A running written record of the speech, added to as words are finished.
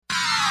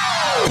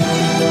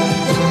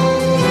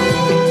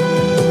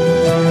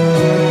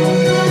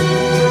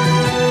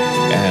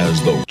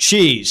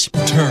cheese.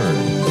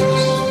 Turns.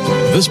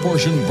 This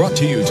portion brought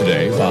to you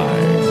today by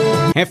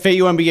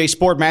FAU MBA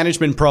Sport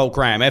Management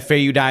Program,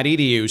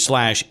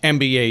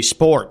 fau.edu/MBA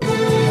Sport.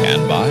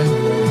 And by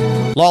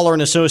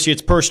Lawlor &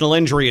 Associates Personal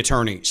Injury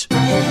Attorneys.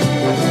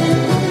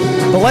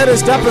 The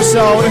latest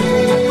episode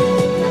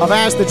of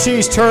As the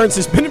Cheese Turns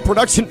has been in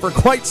production for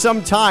quite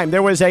some time.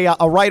 There was a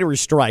writer's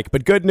strike,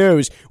 but good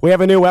news, we have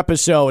a new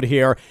episode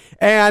here.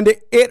 And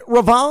it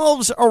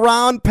revolves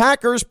around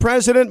Packers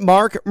president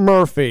Mark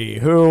Murphy,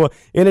 who,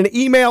 in an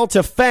email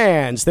to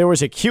fans, there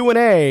was a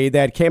Q&A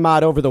that came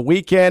out over the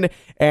weekend,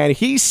 and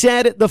he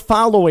said the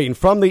following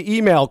from the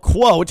email,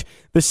 quote,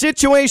 "The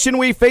situation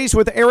we face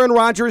with Aaron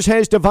Rodgers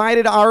has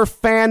divided our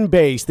fan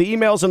base. The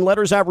emails and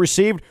letters I've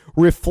received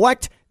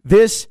reflect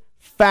this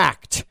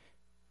fact."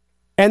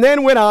 And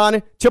then went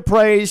on to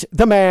praise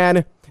the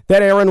man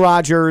that Aaron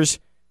Rodgers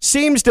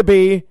seems to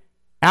be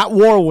at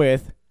war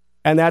with,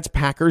 and that's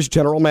Packers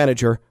general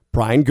manager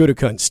Brian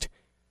Gutekunst.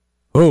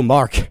 Oh,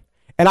 Mark.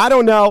 And I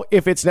don't know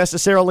if it's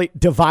necessarily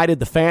divided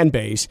the fan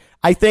base.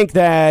 I think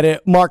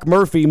that Mark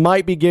Murphy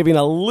might be giving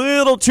a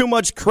little too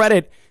much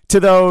credit to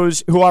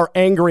those who are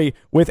angry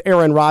with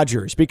Aaron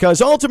Rodgers,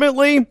 because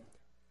ultimately,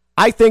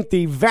 I think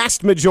the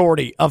vast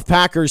majority of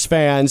Packers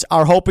fans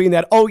are hoping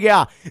that, oh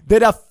yeah, the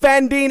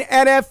defending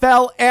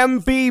NFL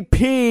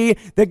MVP,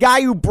 the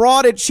guy who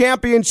brought a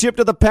championship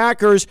to the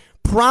Packers,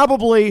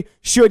 probably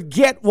should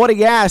get what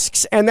he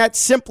asks, and that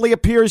simply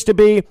appears to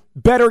be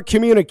better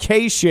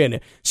communication.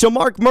 So,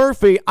 Mark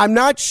Murphy, I'm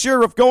not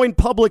sure if going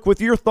public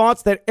with your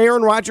thoughts that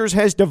Aaron Rodgers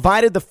has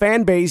divided the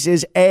fan base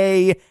is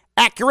A,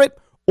 accurate,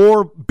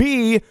 or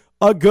B,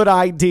 a good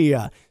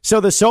idea.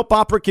 So the soap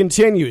opera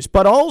continues,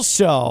 but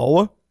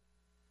also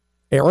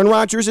Aaron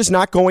Rodgers is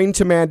not going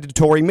to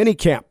mandatory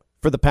minicamp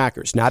for the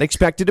Packers, not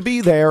expected to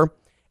be there,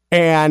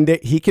 and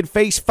he could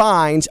face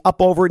fines up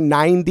over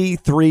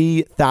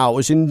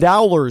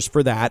 $93,000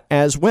 for that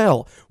as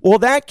well. Will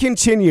that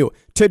continue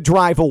to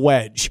drive a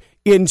wedge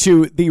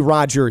into the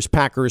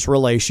Rodgers-Packers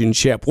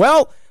relationship?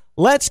 Well,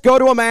 let's go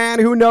to a man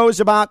who knows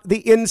about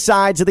the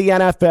insides of the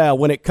NFL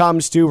when it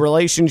comes to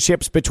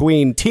relationships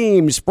between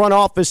teams, front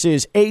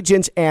offices,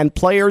 agents, and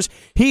players.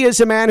 He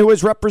is a man who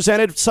has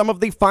represented some of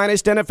the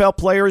finest NFL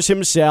players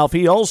himself.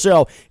 He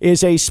also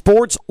is a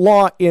sports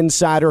law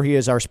insider. He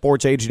is our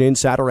sports agent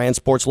insider and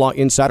sports law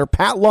insider,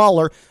 Pat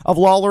Lawlor of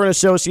Lawlor &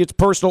 Associates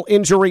Personal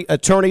Injury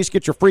Attorneys.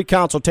 Get your free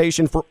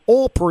consultation for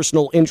all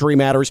personal injury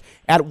matters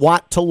at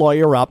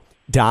WattToLawyerUp.com.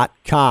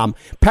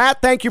 Pat,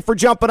 thank you for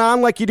jumping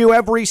on like you do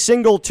every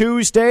single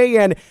Tuesday,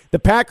 and the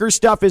Packers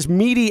stuff is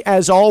meaty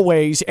as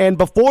always. And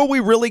before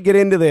we really get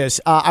into this,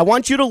 I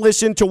want you to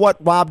listen to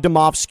what Rob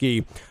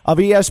Demovsky of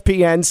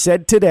ESPN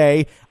said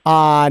today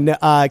on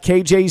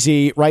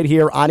KJZ right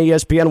here on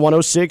ESPN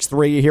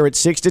 106.3 here at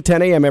 6 to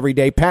 10 a.m. every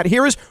day. Pat,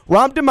 here is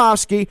Rob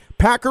Demovsky,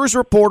 Packers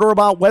reporter,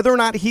 about whether or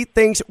not he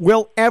thinks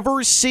we'll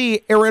ever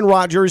see Aaron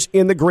Rodgers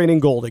in the green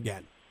and gold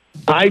again.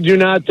 I do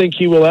not think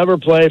he will ever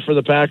play for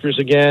the Packers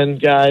again,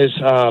 guys.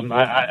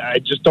 I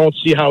just don't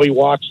see how he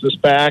walks this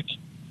back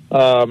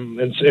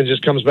and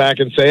just comes back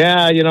and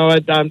say, you know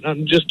what,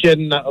 I'm just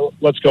kidding.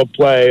 Let's go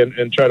play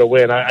and try to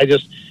win. I've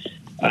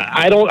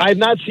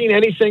not seen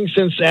anything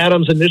since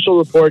Adam's initial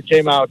report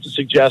came out to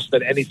suggest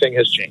that anything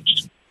has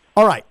changed.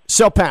 All right.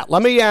 So, Pat,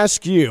 let me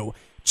ask you,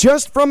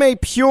 just from a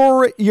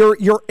pure,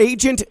 your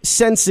agent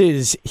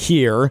senses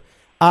here,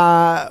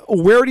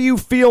 where do you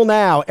feel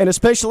now? And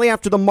especially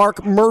after the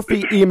Mark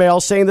Murphy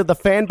email saying that the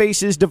fan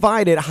base is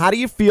divided, how do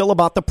you feel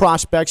about the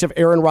prospects of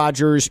Aaron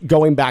Rodgers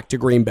going back to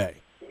Green Bay?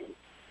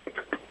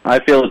 I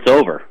feel it's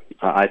over.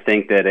 I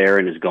think that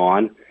Aaron is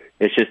gone.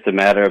 It's just a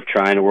matter of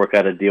trying to work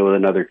out a deal with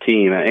another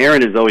team.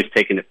 Aaron has always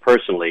taken it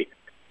personally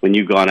when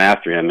you've gone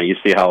after him. And you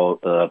see how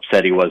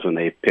upset he was when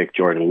they picked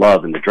Jordan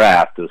Love in the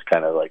draft. It was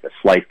kind of like a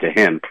slight to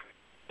him.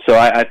 So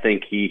I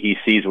think he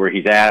sees where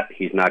he's at.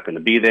 He's not going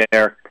to be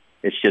there.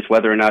 It's just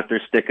whether or not they're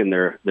sticking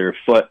their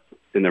foot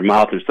in their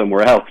mouth or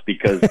somewhere else,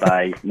 because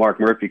by Mark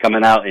Murphy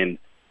coming out and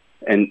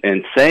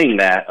saying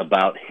that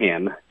about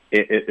him,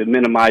 it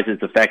minimizes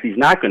the fact he's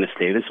not going to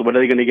stay there. So what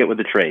are they going to get with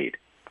the trade?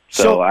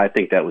 So I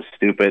think that was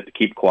stupid.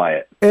 Keep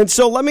quiet. And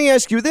so let me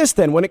ask you this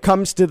then. When it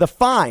comes to the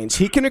fines,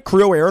 he can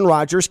accrue, Aaron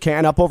Rodgers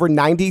can, up over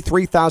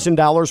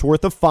 $93,000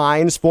 worth of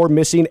fines for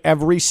missing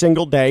every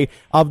single day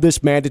of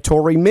this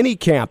mandatory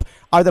minicamp.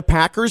 Are the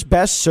Packers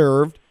best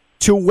served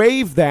to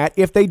waive that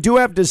if they do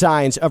have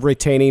designs of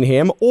retaining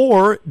him,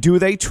 or do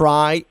they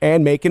try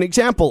and make an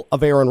example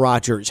of Aaron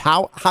Rodgers?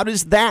 How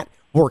does that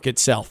work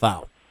itself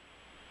out?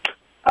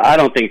 I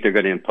don't think they're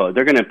going to impose.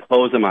 They're going to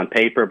impose them on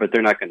paper, but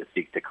they're not going to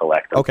seek to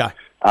collect them. Okay.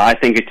 I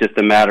think it's just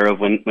a matter of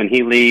when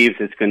he leaves,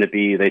 it's going to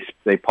be they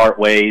part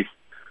ways,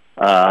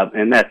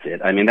 and that's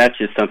it. I mean, that's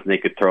just something they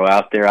could throw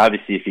out there.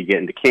 Obviously, if you get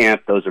into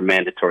camp, those are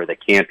mandatory. They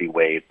can't be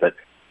waived, but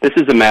this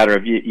is a matter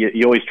of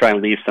you always try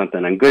and leave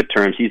something on good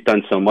terms. He's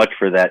done so much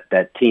for that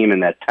team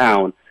and that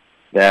town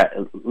that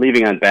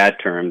leaving on bad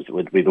terms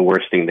would be the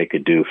worst thing they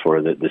could do for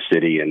the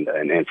city and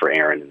for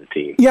Aaron and the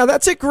team. Yeah,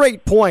 that's a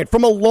great point.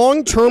 From a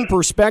long-term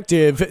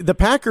perspective, the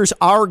Packers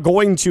are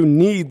going to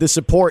need the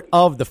support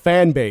of the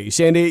fan base.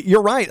 And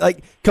you're right,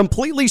 like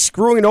completely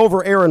screwing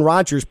over Aaron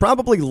Rodgers,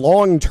 probably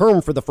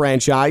long-term for the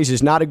franchise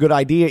is not a good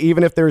idea,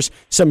 even if there's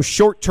some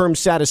short-term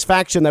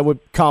satisfaction that would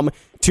come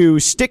to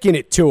sticking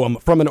it to him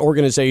from an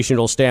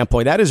organizational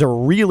standpoint. That is a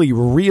really,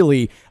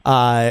 really,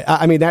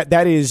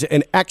 that is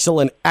an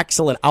excellent,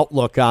 excellent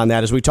outlook on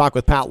that as we talk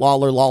with Pat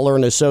Lawlor, Lawlor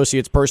 &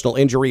 Associates, personal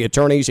injury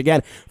attorneys.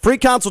 Again, free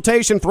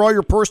consultation for all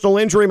your personal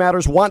injury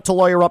matters,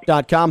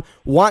 wanttolawyerup.com,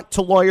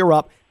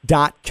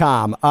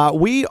 wanttolawyerup.com.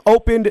 We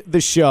opened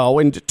the show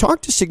and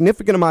talked a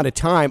significant amount of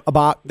time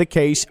about the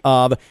case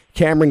of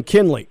Cameron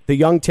Kinley, the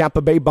young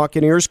Tampa Bay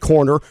Buccaneers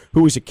corner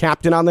who is a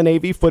captain on the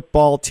Navy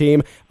football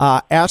team,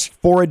 asked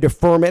for a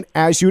deferment,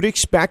 as you'd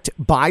expect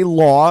by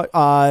law,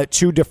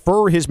 to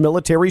defer his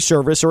military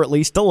service or at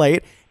least delay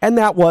it, and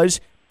that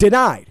was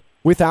denied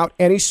without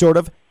any sort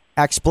of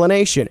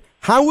explanation.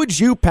 How would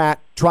you, Pat,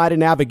 try to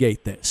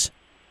navigate this?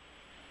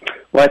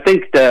 Well, I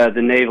think the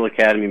Naval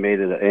Academy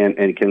made it,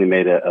 and Kinley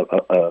made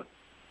an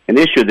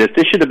issue of this.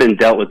 This should have been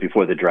dealt with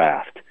before the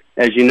draft.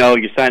 As you know,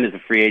 you signed as a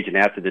free agent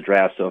after the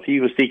draft, so if he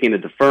was seeking a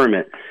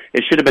deferment,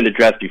 it should have been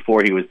addressed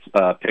before he was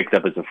picked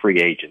up as a free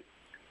agent.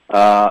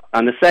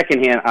 On the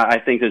second hand, I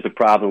think there's a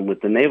problem with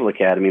the Naval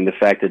Academy and the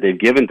fact that they've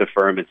given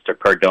deferments to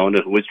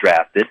Cardona, who was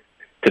drafted,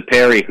 to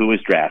Perry, who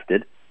was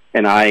drafted,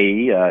 and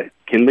i.e.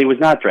 Kinley was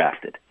not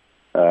drafted.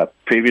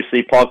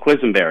 Previously, Paul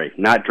Quisenberry,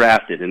 not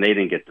drafted, and they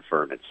didn't get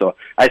deferment. So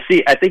I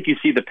think you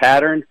see the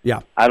pattern.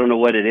 Yeah. I don't know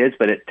what it is,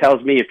 but it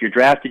tells me if you're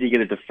drafted, you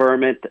get a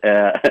deferment,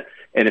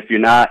 and if you're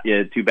not,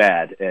 too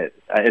bad.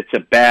 It's a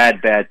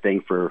bad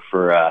thing for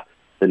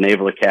the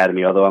Naval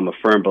Academy, although I'm a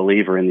firm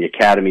believer in the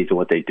academies and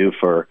what they do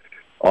for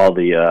all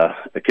the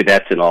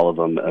cadets and all of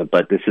them,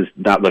 but this is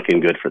not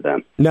looking good for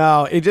them.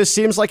 No, it just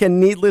seems like a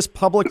needless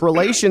public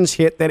relations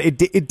hit that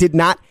it did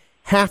not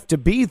have to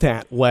be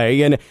that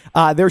way, and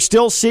they're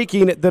still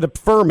seeking the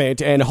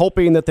deferment and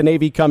hoping that the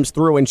Navy comes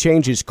through and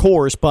changes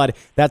course, but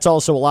that's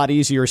also a lot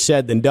easier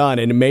said than done,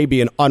 and it may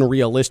be an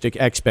unrealistic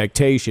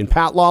expectation.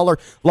 Pat Lawlor,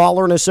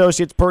 Lawlor &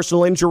 Associates,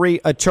 personal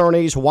injury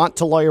attorneys,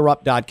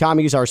 wanttolawyerup.com.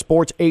 He's our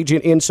sports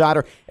agent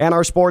insider and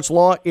our sports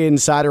law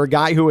insider, a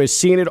guy who has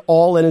seen it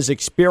all and has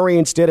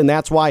experienced it, and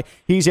that's why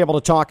he's able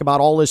to talk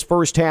about all his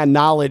firsthand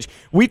knowledge.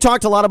 We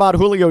talked a lot about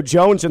Julio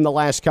Jones in the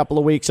last couple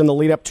of weeks in the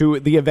lead up to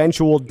the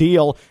eventual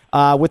deal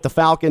with the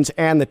Falcons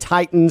and the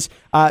Titans.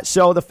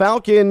 So the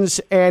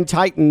Falcons and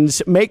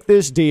Titans make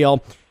this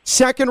deal.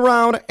 Second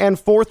round and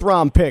fourth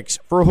round picks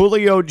for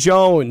Julio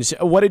Jones.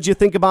 What did you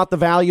think about the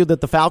value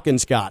that the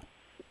Falcons got?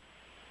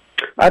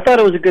 I thought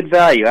it was a good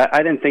value.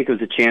 I didn't think there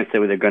was a chance that they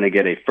were going to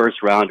get a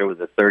first rounder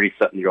with a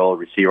 30-something-year-old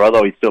receiver,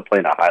 although he's still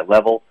playing at a high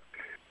level,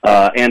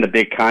 and a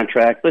big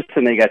contract.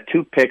 Listen, they got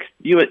two picks.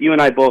 You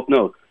and I both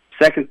know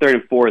second, third,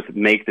 and fourth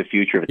make the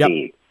future of a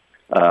team.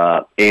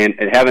 And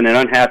having an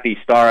unhappy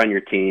star on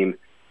your team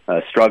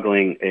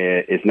struggling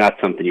is not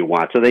something you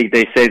want. So they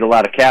saved a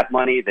lot of cap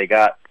money. They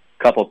got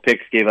a couple of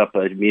picks, gave up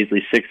a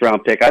measly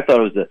sixth-round pick. I thought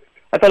it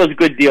was a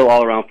good deal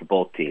all around for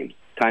both teams.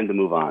 Time to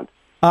move on.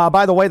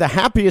 By the way, the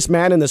happiest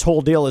man in this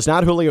whole deal is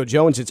not Julio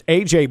Jones. It's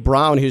A.J.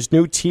 Brown, his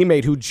new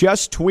teammate, who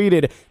just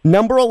tweeted,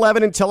 "Number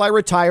 11 until I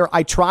retire.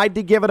 I tried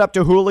to give it up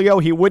to Julio.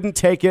 He wouldn't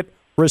take it.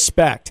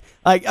 Respect."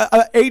 Like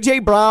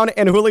A.J. Brown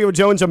and Julio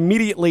Jones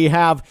immediately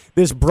have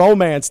this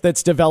bromance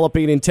that's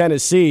developing in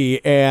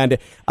Tennessee, and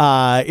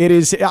it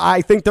is.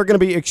 I think they're going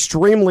to be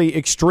extremely,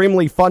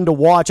 extremely fun to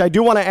watch. I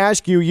do want to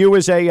ask you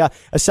as a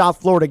South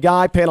Florida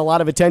guy paying a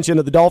lot of attention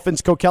to the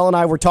Dolphins. Coquel and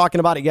I were talking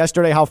about it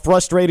yesterday, how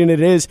frustrating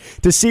it is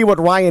to see what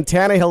Ryan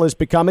Tannehill is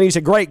becoming. He's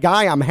a great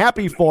guy. I'm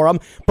happy for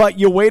him, but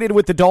you waited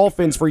with the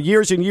Dolphins for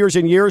years and years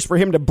and years for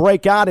him to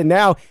break out, and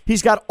now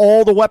he's got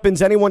all the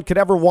weapons anyone could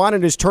ever want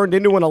and has turned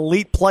into an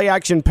elite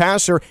play-action passer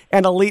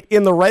and elite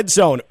in the red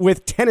zone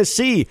with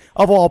Tennessee,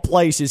 of all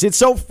places. It's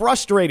so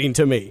frustrating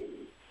to me.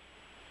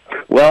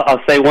 Well,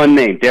 I'll say one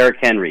name, Derrick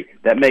Henry.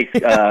 That makes,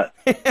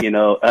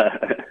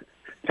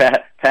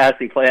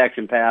 passing,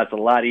 play-action pass a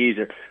lot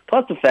easier.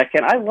 Plus the fact,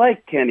 I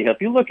like Tannehill.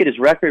 If you look at his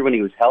record when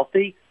he was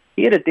healthy,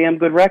 he had a damn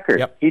good record.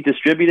 Yep. He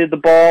distributed the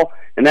ball,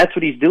 and that's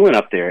what he's doing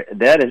up there.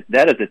 That is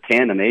a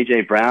tandem,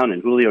 A.J. Brown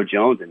and Julio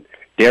Jones and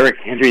Derrick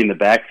Henry in the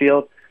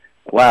backfield.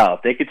 Wow,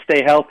 if they could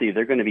stay healthy,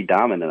 they're going to be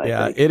dominant,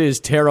 I think. It is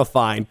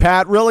terrifying.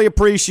 Pat, really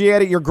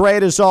appreciate it. You're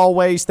great as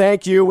always.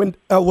 Thank you, and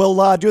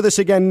we'll do this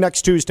again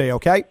next Tuesday,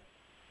 okay?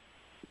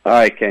 All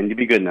right, Ken, you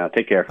be good now.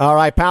 Take care. All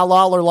right, Pat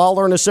Lawlor,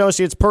 Lawlor &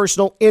 Associates,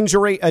 personal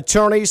injury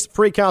attorneys,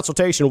 free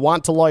consultation,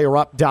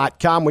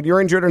 wanttolawyerup.com. When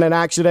you're injured in an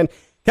accident,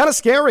 kind of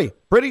scary,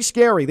 pretty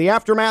scary. The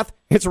aftermath,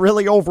 it's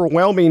really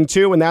overwhelming,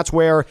 too, and that's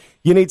where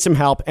you need some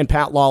help. And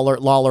Pat Lawlor,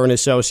 Lawlor &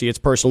 Associates,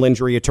 personal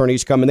injury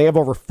attorneys come, and they have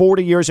over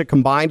 40 years of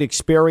combined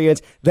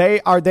experience. They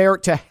are there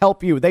to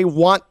help you. They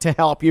want to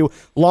help you.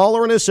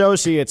 Lawlor &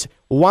 Associates,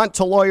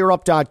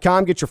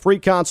 wanttolawyerup.com. Get your free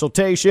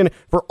consultation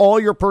for all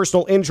your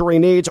personal injury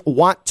needs,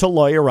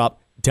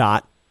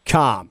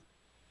 wanttolawyerup.com.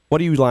 What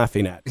are you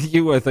laughing at?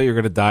 I thought you were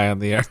going to die on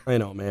the air. I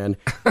know, man.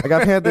 Like,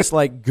 I've had this,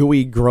 like,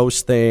 gooey,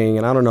 gross thing,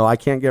 and I don't know. I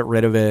can't get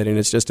rid of it, and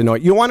it's just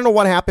annoying. You want to know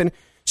what happened?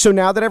 So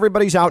now that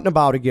everybody's out and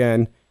about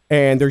again,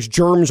 and there's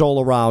germs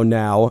all around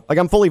now, like,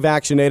 I'm fully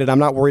vaccinated. I'm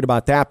not worried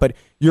about that. But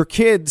the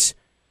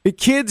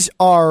kids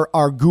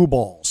are goo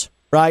balls,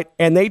 right?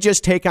 And they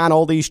just take on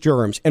all these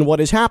germs. And what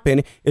has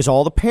happened is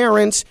all the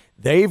parents,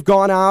 they've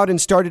gone out and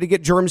started to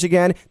get germs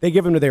again. They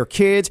give them to their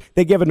kids.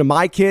 They give them to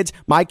my kids.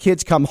 My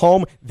kids come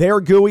home.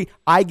 They're gooey.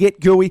 I get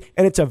gooey.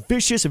 And it's a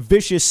vicious,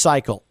 vicious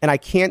cycle. And I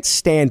can't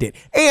stand it.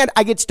 And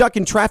I get stuck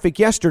in traffic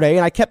yesterday,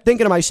 and I kept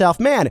thinking to myself,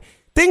 man,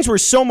 things were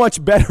so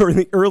much better in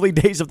the early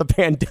days of the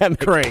pandemic.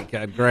 Great,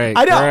 God, great.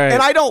 I know, great.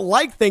 and I don't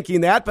like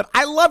thinking that, but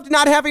I loved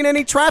not having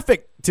any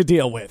traffic to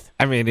deal with.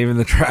 I mean, even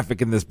the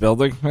traffic in this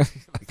building,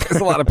 there's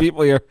a lot of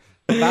people here.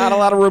 Not a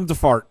lot of room to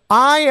fart.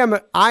 I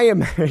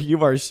am,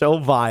 you are so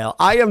vile.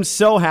 I am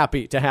so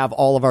happy to have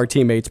all of our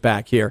teammates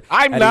back here.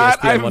 I'm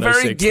not. I'm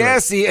very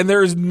gassy, and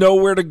there is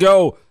nowhere to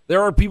go.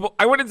 There are people.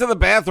 I went into the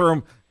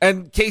bathroom,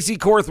 and Casey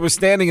Korth was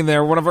standing in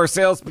there, one of our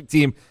sales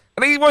team,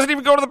 and he wasn't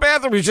even going to the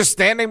bathroom. He was just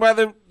standing by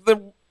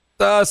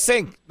the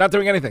sink, not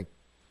doing anything.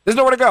 There's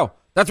nowhere to go.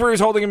 That's where he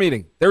was holding a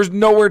meeting. There's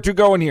nowhere to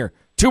go in here.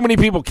 Too many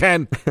people,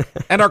 Ken,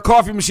 and our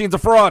coffee machine's a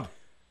fraud.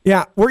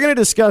 Yeah, we're going to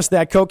discuss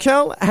that.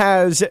 Coquel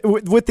has,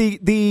 with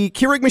the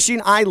Keurig machine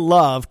I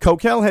love,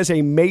 Coquel has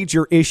a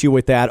major issue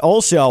with that.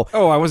 Also,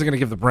 I wasn't going to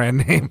give the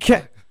brand name.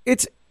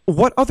 It's,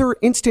 what other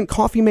instant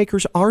coffee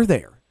makers are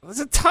there?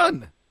 There's a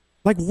ton.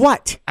 Like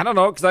what? I don't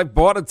know, because I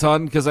bought a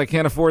ton because I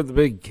can't afford the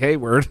big K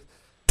word.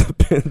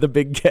 The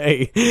big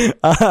K.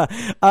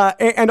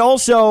 And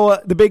also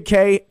the big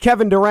K,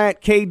 Kevin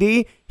Durant,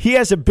 KD, he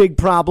has a big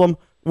problem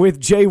with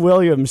Jay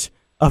Williams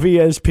of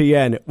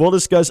ESPN. We'll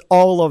discuss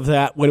all of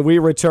that when we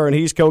return.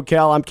 He's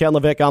Coquel. I'm Ken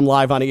Levick. I'm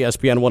live on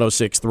ESPN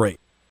 106.3.